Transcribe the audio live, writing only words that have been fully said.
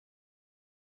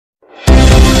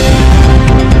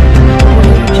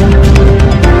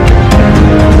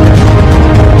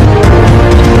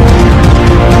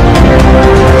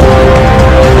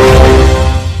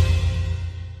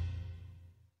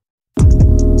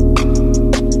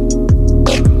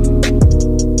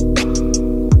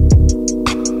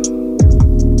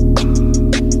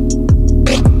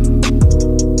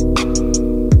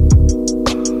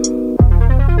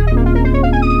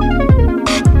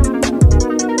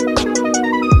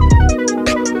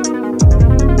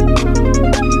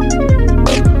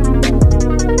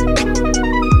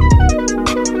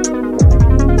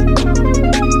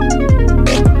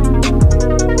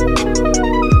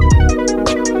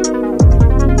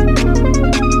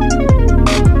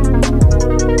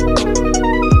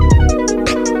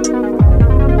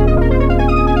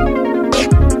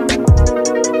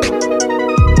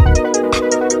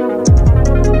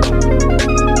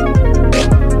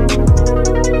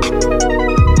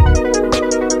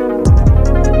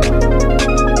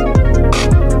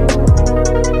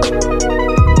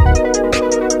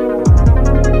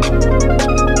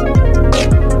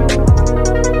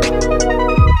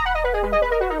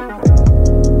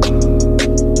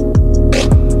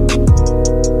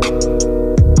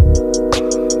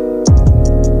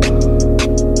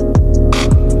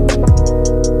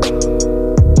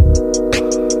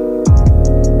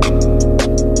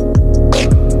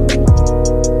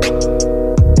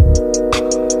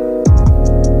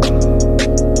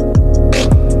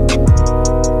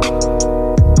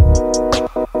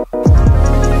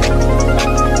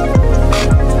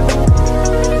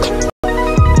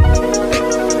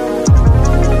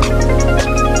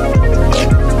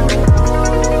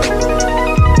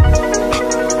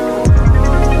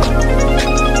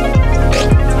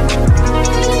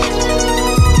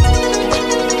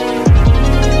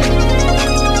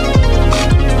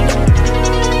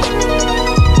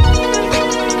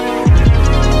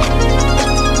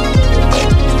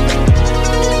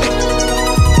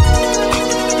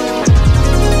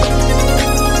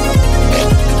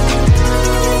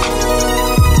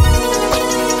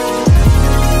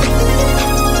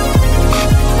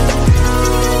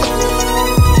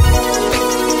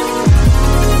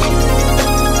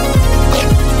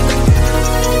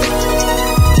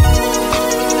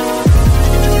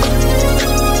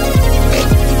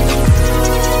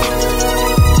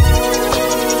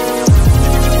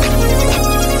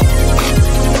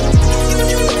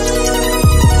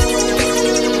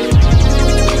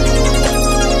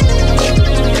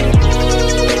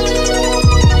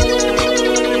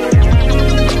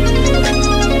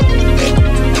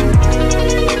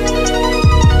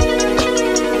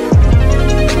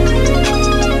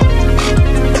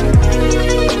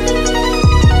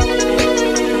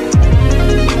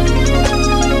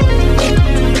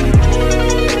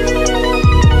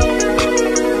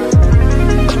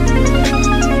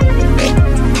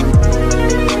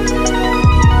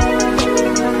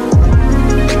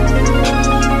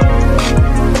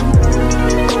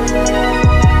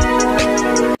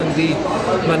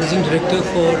Managing Director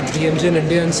for BMJ in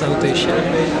India and South Asia.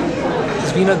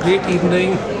 It's been a great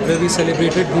evening where we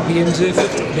celebrated the BMJ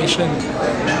 5th edition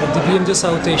of the BMJ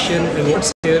South Asian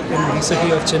Awards here in the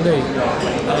city of Chennai.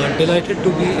 Delighted to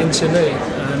be in Chennai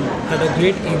and had a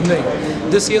great evening.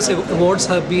 This year's awards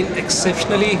have been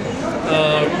exceptionally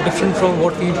different from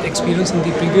what we've experienced in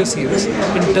the previous years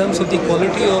in terms of the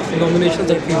quality of nominations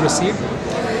that we received.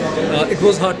 It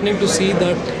was heartening to see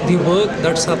that the work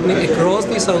that's happening across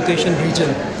the South Asian region,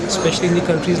 especially in the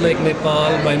countries like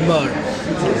Nepal, Myanmar,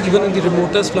 even in the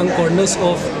remotest flung corners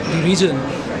of the region,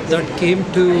 that came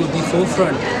to the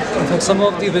forefront. In fact, some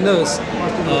of the winners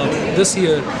this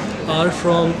year are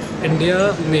from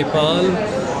India, Nepal,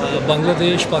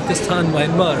 Bangladesh, Pakistan,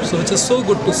 Myanmar. So it is so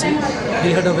good to see.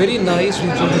 We had a very nice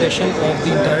representation of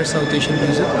the entire South Asian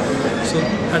region. So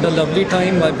had a lovely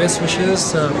time. My best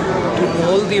wishes to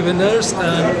all the winners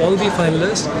and all the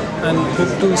finalists, and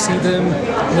hope to see them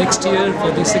next year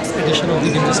for the 6th edition of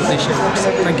the BMJ South Asia Awards.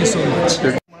 Thank you so much.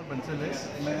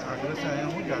 मैं आगरा से आया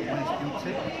हूँ जागमा institute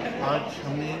से। आज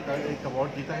हमने एक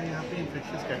award जीता है यहाँ पे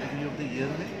infectious category of the year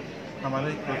में। हमारा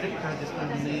एक प्रोजेक्ट था जिसमें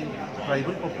हमने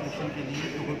ट्राइबल पॉपुलेशन के लिए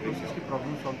ट्यूबरक्लोसिस की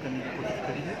प्रॉब्लम सॉल्व करने की कोशिश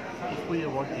करी है, उसको ये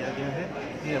अवार्ड दिया गया है।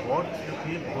 ये अवार्ड जो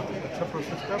थे बहुत ही अच्छा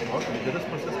प्रोसेस था, बहुत रिगरस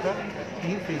प्रोसेस था।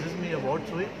 3 फेजेस में ये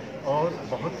अवार्ड्स हुए और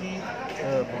बहुत ही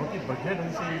बढ़िया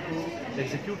ढंग से इनको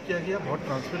एग्जीक्यूट किया गया। बहुत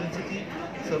ट्रांसपेरेंसी थी,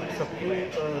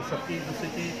 सबके एक दूसरे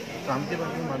के काम के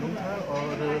बारे में मालूम था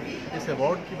और इस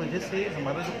अवार्ड की वजह से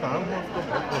हमारा जो काम है उसको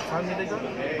बहुत प्रोत्साहन मिलेगा।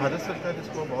 भारत सरकार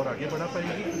इसको अब और आगे बढ़ा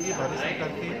पाएगी क्योंकि ये भारत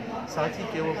सरकार के साथ ही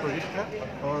किया हुआ प्रोजेक्ट था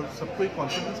और सबको एक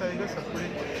कॉन्फिडेंस आएगा, सबको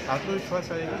एक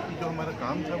आत्मविश्वास आएगा कि जो हमारा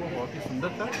काम था वो बहुत ही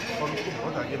सुंदर था और उसको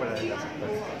बहुत आगे बढ़ाया जा सकता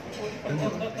है।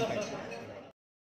 धन्यवाद।